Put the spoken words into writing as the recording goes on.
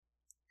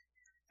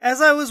As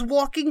I was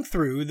walking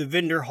through the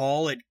vendor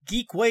hall at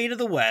Geekway to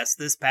the West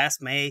this past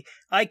May,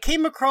 I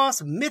came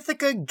across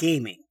Mythica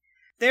Gaming.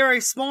 They are a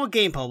small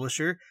game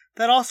publisher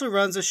that also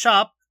runs a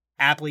shop,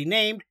 aptly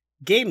named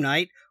Game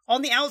Night,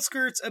 on the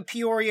outskirts of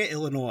Peoria,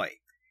 Illinois.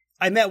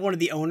 I met one of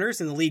the owners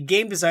and the lead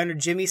game designer,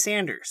 Jimmy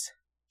Sanders.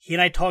 He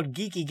and I talked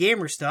geeky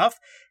gamer stuff,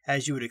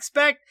 as you would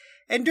expect,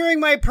 and during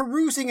my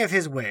perusing of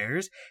his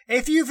wares,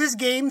 a few of his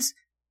games,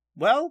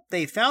 well,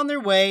 they found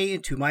their way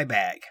into my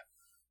bag.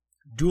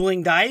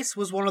 Dueling Dice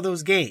was one of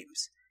those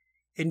games.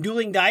 In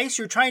Dueling Dice,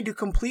 you're trying to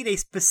complete a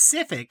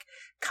specific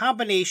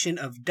combination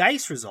of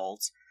dice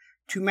results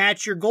to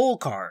match your goal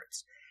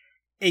cards.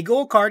 A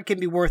goal card can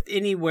be worth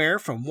anywhere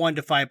from 1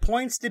 to 5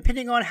 points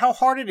depending on how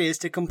hard it is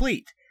to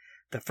complete.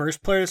 The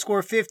first player to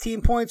score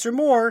 15 points or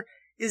more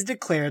is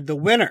declared the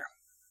winner.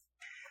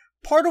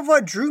 Part of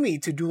what drew me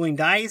to Dueling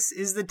Dice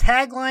is the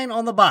tagline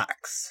on the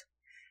box: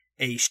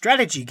 a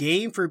strategy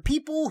game for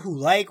people who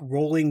like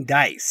rolling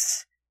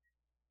dice.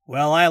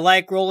 Well, I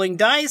like rolling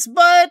dice,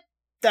 but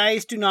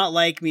dice do not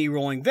like me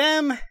rolling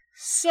them,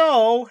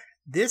 so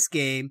this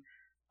game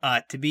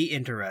ought to be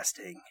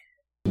interesting.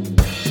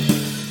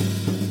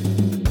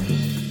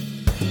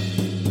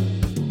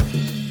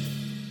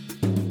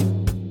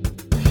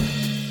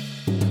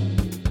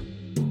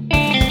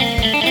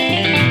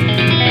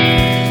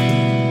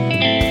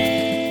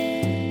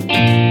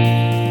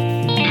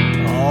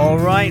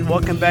 Alright,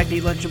 welcome back to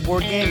Eat Lunch and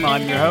Board Game.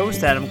 I'm your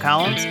host, Adam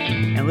Collins,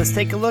 and let's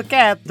take a look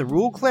at the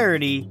rule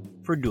clarity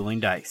for Dueling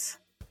Dice.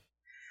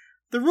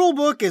 The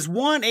rulebook is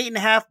one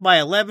 8.5 by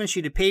 11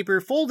 sheet of paper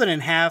folded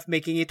in half,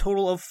 making a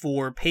total of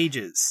 4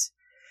 pages.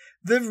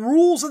 The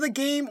rules of the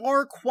game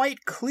are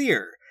quite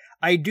clear.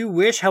 I do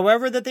wish,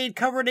 however, that they'd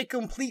covered a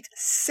complete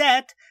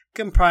set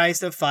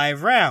comprised of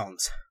 5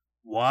 rounds.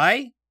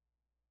 Why?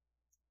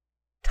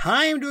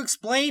 Time to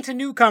explain to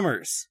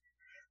newcomers.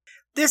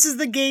 This is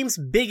the game's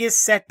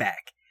biggest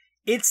setback.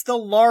 It's the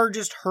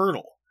largest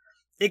hurdle.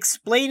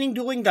 Explaining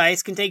Dueling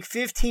Dice can take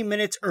 15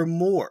 minutes or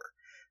more.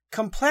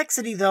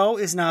 Complexity, though,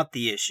 is not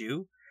the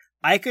issue.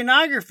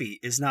 Iconography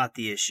is not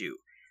the issue.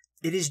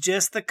 It is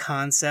just the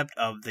concept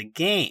of the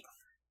game.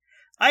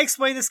 I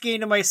explained this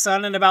game to my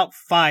son in about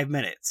 5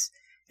 minutes.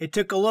 It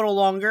took a little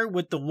longer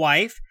with the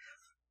wife,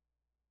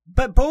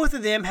 but both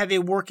of them have a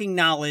working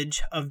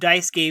knowledge of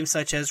dice games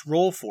such as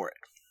Roll For It.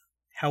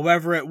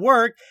 However, at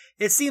work,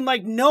 it seemed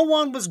like no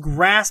one was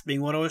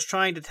grasping what I was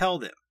trying to tell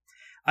them.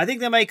 I think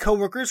that my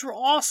coworkers were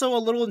also a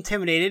little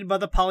intimidated by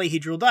the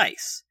polyhedral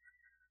dice.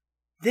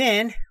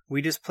 Then,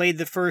 we just played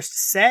the first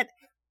set,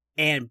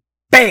 and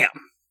BAM!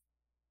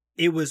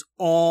 It was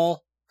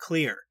all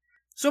clear.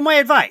 So my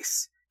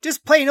advice,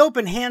 just play an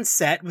open hand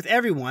set with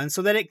everyone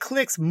so that it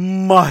clicks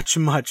much,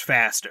 much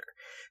faster.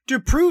 To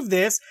prove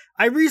this,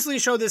 I recently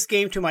showed this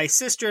game to my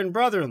sister and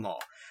brother-in-law.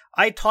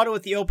 I taught it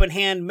with the open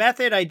hand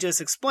method I just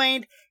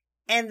explained,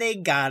 and they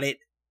got it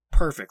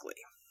perfectly.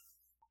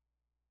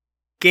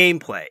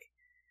 Gameplay.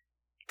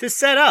 To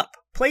set up,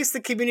 place the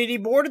community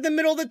board in the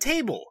middle of the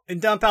table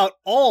and dump out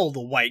all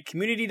the white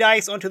community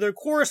dice onto their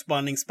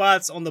corresponding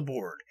spots on the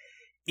board.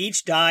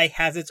 Each die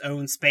has its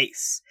own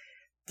space: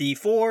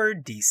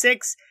 D4,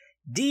 D6,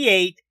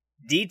 D8,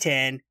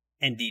 D10,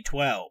 and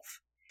D12.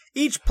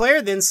 Each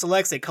player then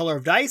selects a color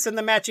of dice in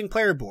the matching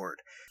player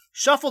board.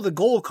 Shuffle the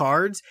goal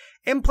cards,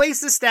 and place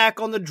the stack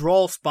on the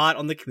draw spot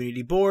on the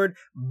community board.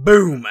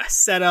 Boom!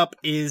 Setup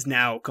is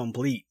now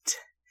complete.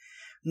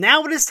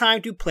 Now it is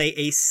time to play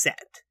a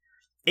set.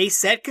 A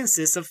set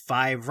consists of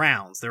 5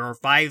 rounds. There are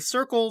 5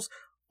 circles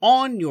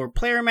on your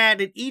player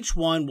mat, and each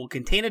one will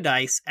contain a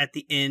dice at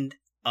the end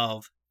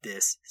of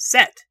this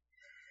set.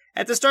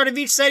 At the start of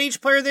each set,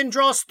 each player then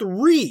draws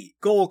 3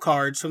 goal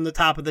cards from the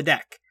top of the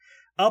deck.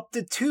 Up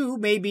to 2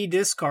 may be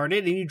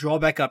discarded, and you draw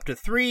back up to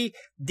 3.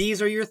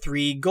 These are your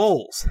 3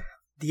 goals.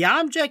 The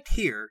object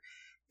here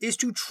is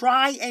to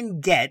try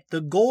and get the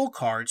goal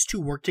cards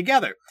to work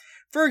together.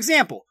 For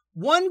example,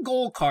 one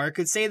goal card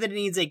could say that it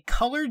needs a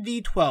colored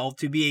D12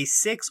 to be a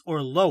 6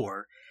 or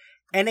lower,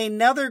 and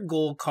another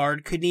goal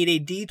card could need a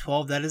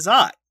D12 that is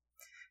odd.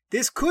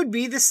 This could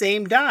be the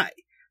same die.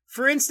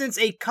 For instance,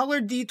 a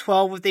colored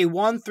D12 with a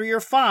 1, 3, or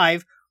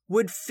 5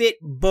 would fit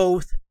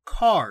both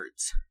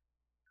cards.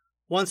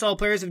 Once all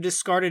players have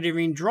discarded and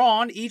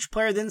redrawn, each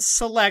player then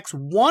selects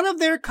one of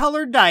their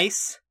colored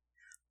dice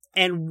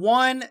and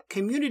 1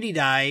 community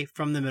die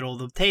from the middle of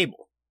the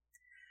table.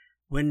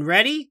 When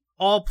ready,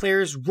 all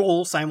players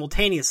roll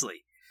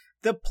simultaneously.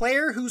 The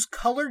player whose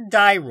colored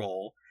die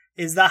roll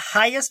is the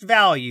highest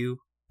value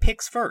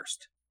picks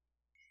first.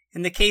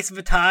 In the case of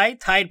a tie,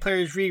 tied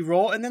players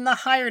re-roll and then the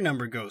higher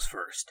number goes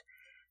first.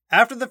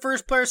 After the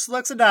first player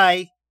selects a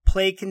die,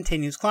 play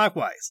continues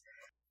clockwise.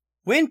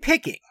 When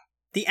picking,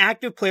 the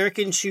active player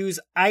can choose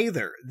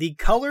either the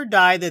colored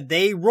die that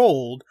they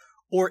rolled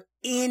or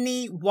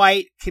any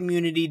white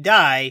community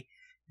die,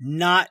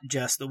 not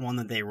just the one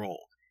that they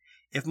rolled.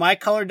 If my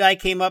colored die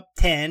came up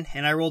 10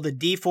 and I rolled a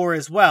D4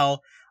 as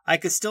well, I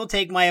could still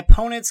take my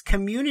opponent's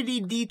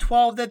community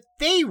D12 that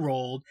they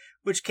rolled,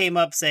 which came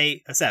up,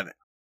 say, a 7.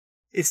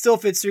 It still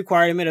fits the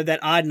requirement of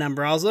that odd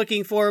number I was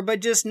looking for,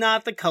 but just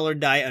not the colored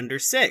die under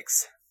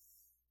 6.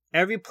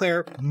 Every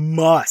player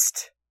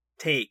must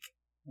take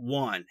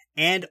one,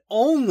 and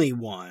only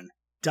one,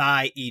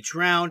 die each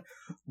round,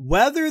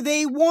 whether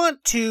they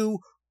want to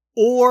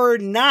or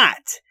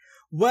not,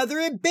 whether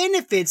it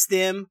benefits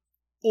them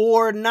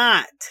or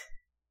not.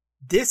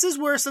 This is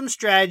where some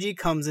strategy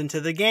comes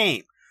into the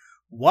game.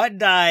 What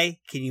die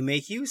can you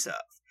make use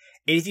of?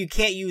 And if you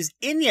can't use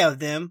any of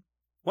them,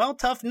 well,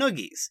 tough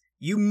noogies.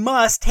 You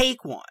must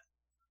take one.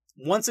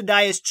 Once a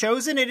die is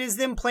chosen, it is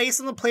then placed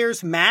on the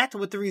player's mat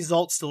with the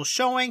results still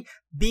showing.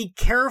 Be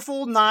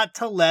careful not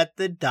to let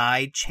the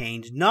die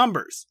change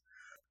numbers.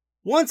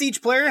 Once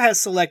each player has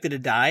selected a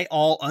die,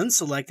 all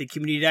unselected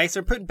community dice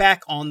are put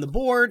back on the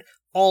board.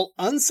 All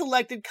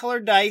unselected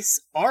colored dice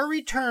are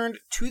returned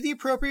to the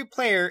appropriate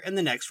player and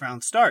the next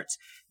round starts.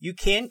 You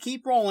can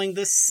keep rolling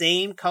the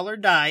same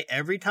colored die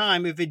every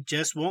time if it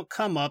just won't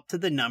come up to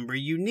the number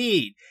you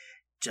need,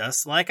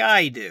 just like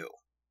I do.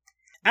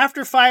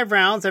 After 5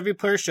 rounds, every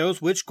player shows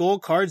which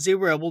gold cards they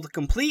were able to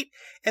complete,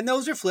 and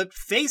those are flipped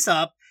face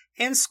up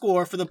and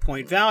score for the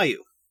point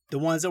value. The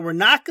ones that were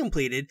not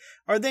completed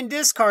are then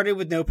discarded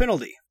with no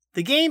penalty.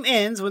 The game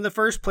ends when the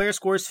first player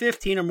scores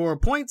 15 or more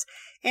points,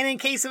 and in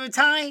case of a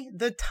tie,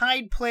 the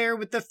tied player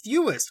with the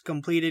fewest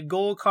completed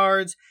gold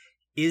cards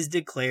is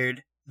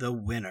declared the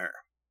winner.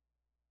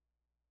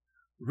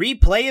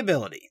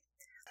 Replayability.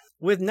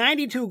 With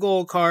 92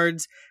 gold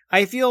cards,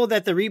 I feel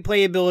that the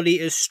replayability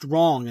is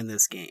strong in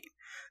this game.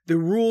 The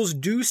rules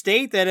do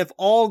state that if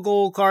all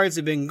gold cards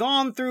have been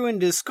gone through and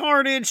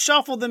discarded,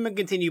 shuffle them and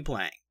continue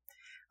playing.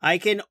 I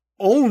can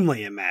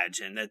only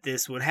imagine that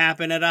this would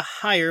happen at a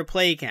higher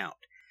play count.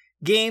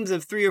 Games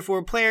of 3 or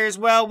 4 players,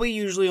 well, we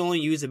usually only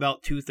use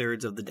about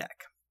 2/3 of the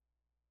deck.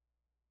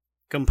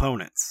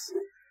 Components.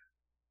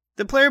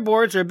 The player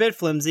boards are a bit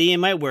flimsy and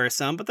might wear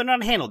some, but they're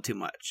not handled too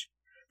much.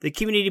 The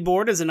community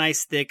board is a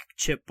nice thick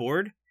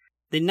chipboard.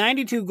 The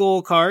 92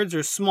 gold cards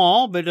are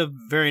small, but of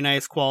very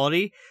nice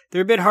quality.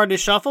 They're a bit hard to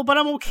shuffle, but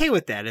I'm okay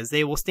with that, as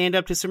they will stand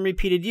up to some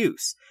repeated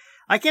use.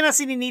 I cannot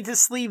see any need to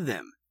sleeve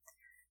them.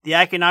 The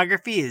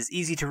iconography is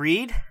easy to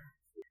read.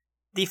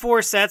 The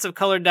 4 sets of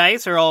colored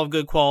dice are all of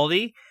good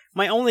quality.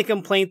 My only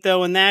complaint,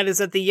 though, in that is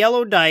that the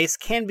yellow dice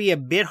can be a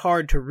bit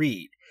hard to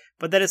read,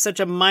 but that is such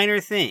a minor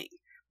thing.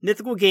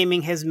 Mythical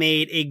Gaming has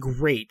made a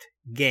great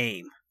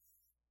game.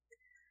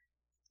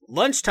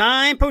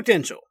 Lunchtime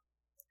potential.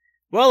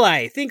 Well,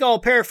 I think I'll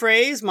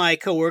paraphrase my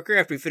coworker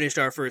after we finished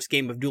our first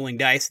game of dueling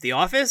dice at the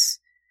office.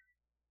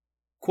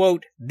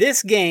 Quote,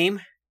 "This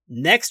game,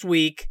 next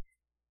week,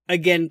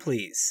 again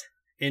please."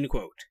 End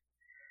quote.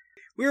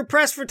 We were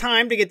pressed for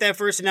time to get that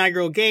first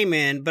inaugural game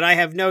in, but I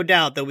have no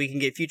doubt that we can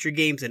get future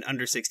games in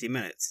under 60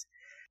 minutes.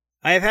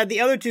 I have had the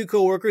other 2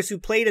 coworkers who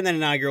played in that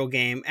inaugural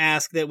game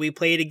ask that we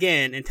play it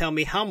again and tell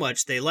me how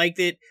much they liked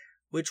it,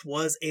 which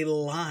was a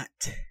lot.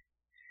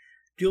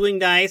 Dueling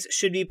dice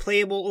should be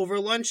playable over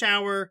lunch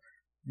hour,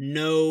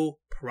 no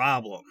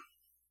problem.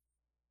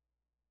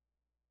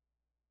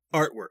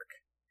 Artwork.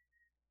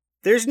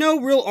 There's no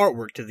real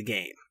artwork to the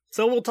game,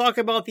 so we'll talk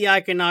about the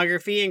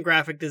iconography and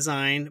graphic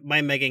design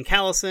by Megan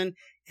Callison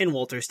and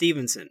Walter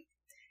Stevenson.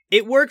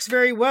 It works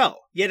very well,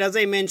 yet as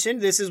I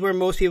mentioned, this is where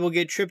most people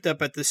get tripped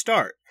up at the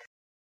start.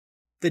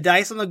 The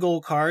dice on the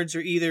gold cards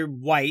are either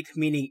white,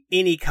 meaning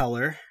any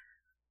color,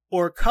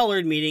 or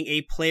colored, meaning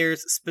a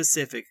player's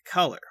specific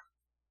color.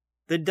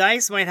 The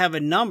dice might have a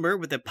number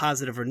with a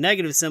positive or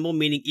negative symbol,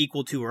 meaning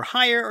equal to or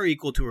higher, or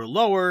equal to or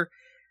lower,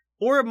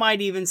 or it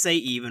might even say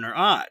even or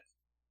odd.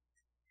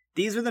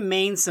 These are the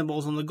main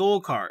symbols on the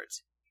gold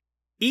cards.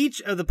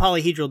 Each of the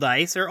polyhedral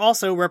dice are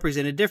also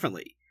represented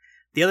differently.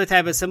 The other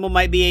type of symbol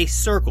might be a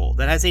circle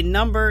that has a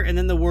number and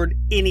then the word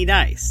any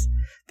dice.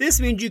 This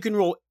means you can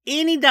roll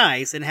any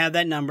dice and have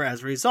that number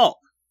as a result.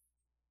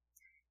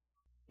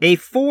 A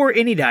 4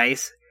 any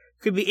dice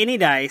could be any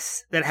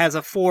dice that has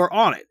a 4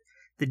 on it.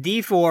 The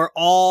D4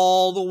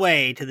 all the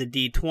way to the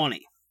D20.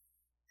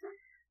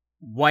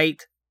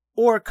 White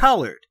or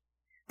colored.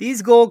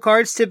 These gold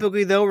cards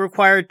typically, though,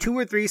 require 2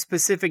 or 3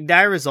 specific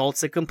die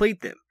results to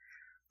complete them.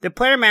 The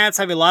player mats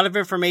have a lot of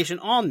information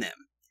on them.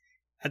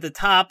 At the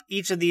top,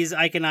 each of these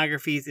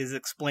iconographies is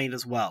explained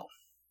as well.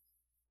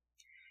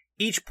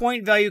 Each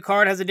point value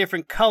card has a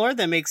different color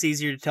that makes it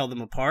easier to tell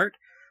them apart.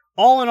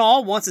 All in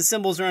all, once the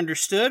symbols are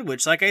understood,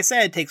 which, like I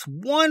said, takes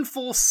 1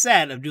 full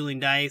set of dueling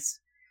dice,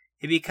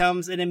 it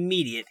becomes an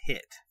immediate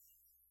hit.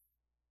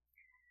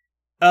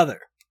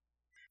 Other.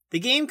 The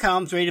game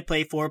comes ready to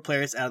play 4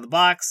 players out of the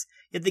box,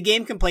 yet the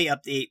game can play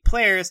up to 8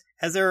 players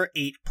as there are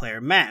 8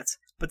 player mats,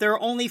 but there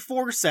are only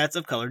 4 sets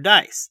of colored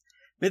dice.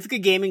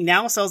 Mythica Gaming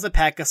now sells a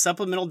pack of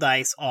supplemental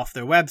dice off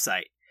their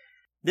website.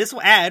 This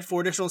will add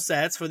 4 additional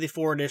sets for the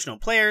 4 additional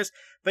players,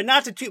 but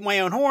not to toot my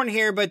own horn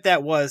here, but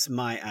that was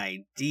my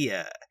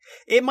idea.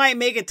 It might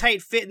make a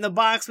tight fit in the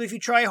box, but if you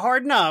try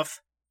hard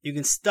enough, you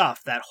can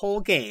stuff that whole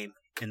game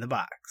in the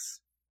box.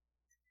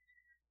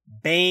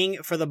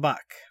 Bang for the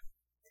buck.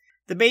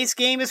 The base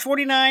game is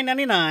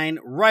 $49.99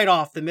 right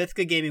off the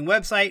Mythica Gaming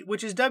website,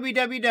 which is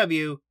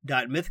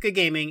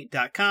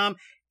www.mythicagaming.com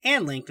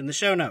and linked in the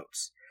show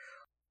notes.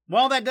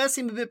 While that does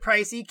seem a bit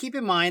pricey, keep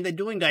in mind that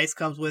Dueling Dice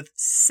comes with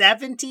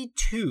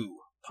 72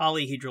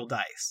 polyhedral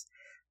dice.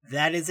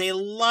 That is a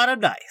lot of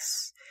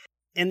dice.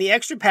 And the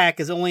extra pack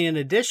is only an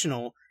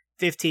additional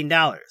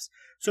 $15.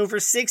 So for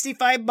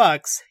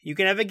 $65, you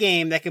can have a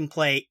game that can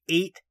play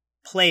 8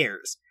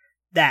 players.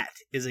 That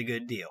is a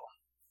good deal.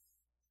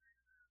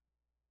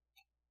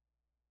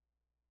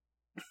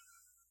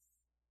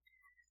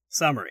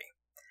 Summary.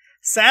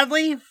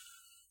 Sadly,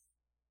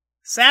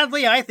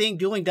 I think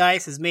Dueling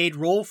Dice has made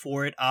Roll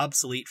For It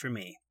obsolete for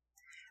me.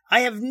 I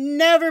have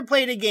never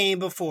played a game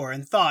before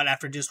and thought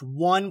after just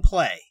one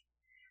play,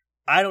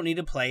 I don't need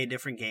to play a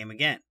different game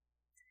again.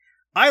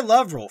 I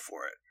love Roll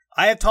For It.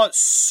 I have taught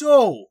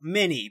so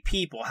many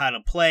people how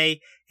to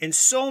play, and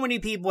so many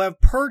people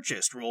have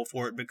purchased Roll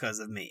For It because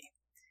of me.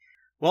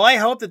 Well, I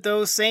hope that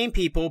those same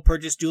people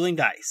purchase Dueling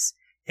Dice.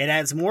 It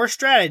adds more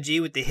strategy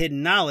with the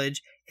hidden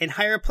knowledge and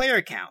higher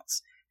player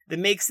counts that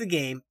makes the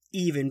game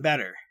even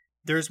better.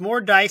 There's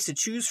more dice to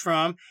choose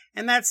from,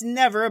 and that's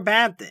never a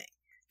bad thing.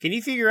 Can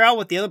you figure out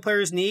what the other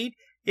players need?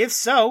 If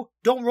so,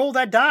 don't roll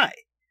that die.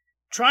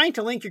 Trying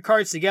to link your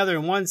cards together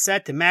in one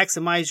set to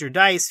maximize your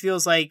dice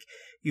feels like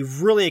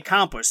you've really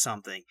accomplished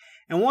something.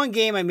 In one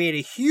game, I made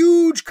a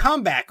huge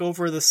comeback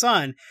over the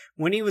Sun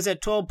when he was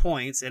at 12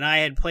 points, and I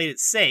had played it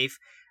safe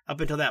up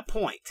until that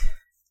point.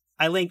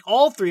 I linked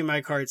all 3 of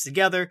my cards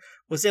together,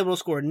 was able to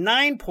score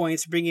 9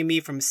 points, bringing me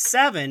from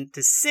 7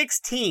 to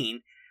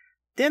 16.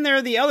 Then there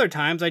are the other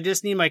times I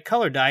just need my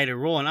color die to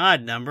roll an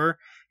odd number,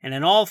 and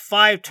in all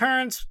 5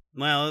 turns,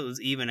 well, it was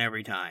even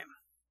every time.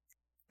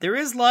 There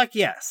is luck,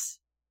 yes.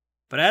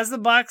 But as the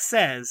box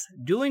says,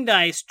 Dueling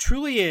Dice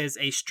truly is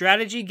a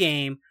strategy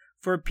game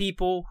for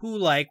people who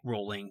like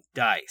rolling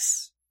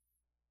dice.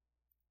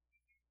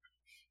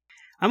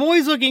 I'm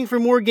always looking for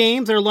more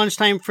games that are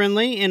lunchtime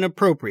friendly and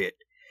appropriate.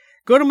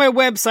 Go to my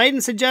website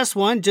and suggest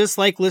one, just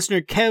like listener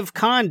Kev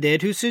Kahn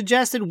did, who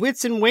suggested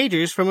Wits and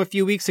Wagers from a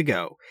few weeks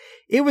ago.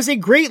 It was a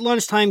great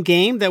lunchtime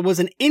game that was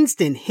an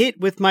instant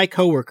hit with my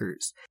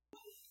coworkers.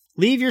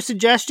 Leave your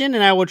suggestion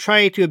and I will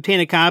try to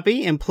obtain a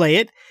copy and play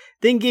it,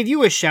 then give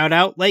you a shout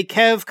out like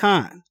Kev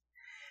Kahn.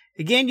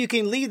 Again, you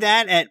can leave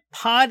that at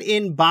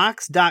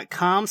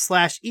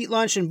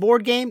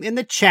podinbox.com/eatlunchandboardgame in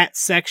the chat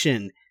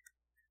section.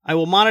 I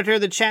will monitor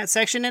the chat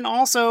section, and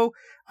also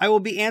I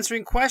will be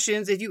answering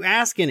questions if you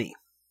ask any.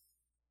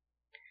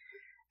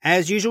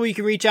 As usual, you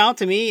can reach out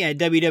to me at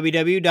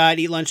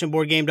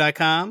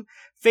www.eatlunchandboardgame.com,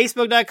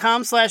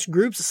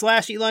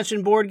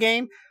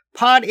 facebook.com/groups/eatlunchandboardgame,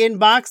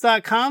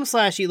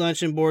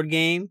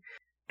 podinbox.com/eatlunchandboardgame.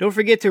 Don't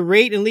forget to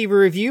rate and leave a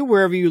review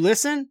wherever you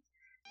listen.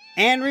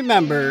 And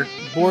remember,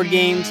 board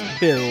games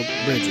build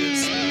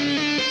bridges.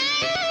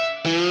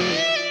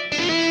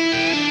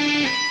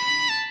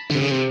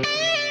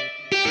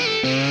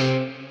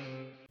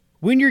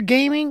 When you're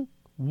gaming,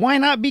 why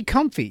not be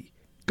comfy?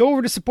 Go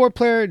over to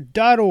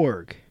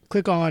supportplayer.org.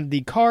 Click on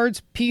the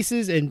cards,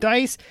 pieces, and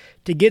dice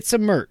to get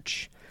some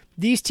merch.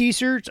 These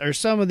t-shirts are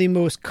some of the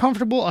most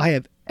comfortable I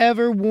have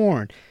ever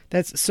worn.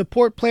 That's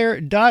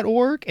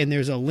supportplayer.org, and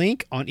there's a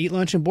link on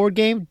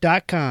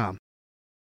eatlunchandboardgame.com.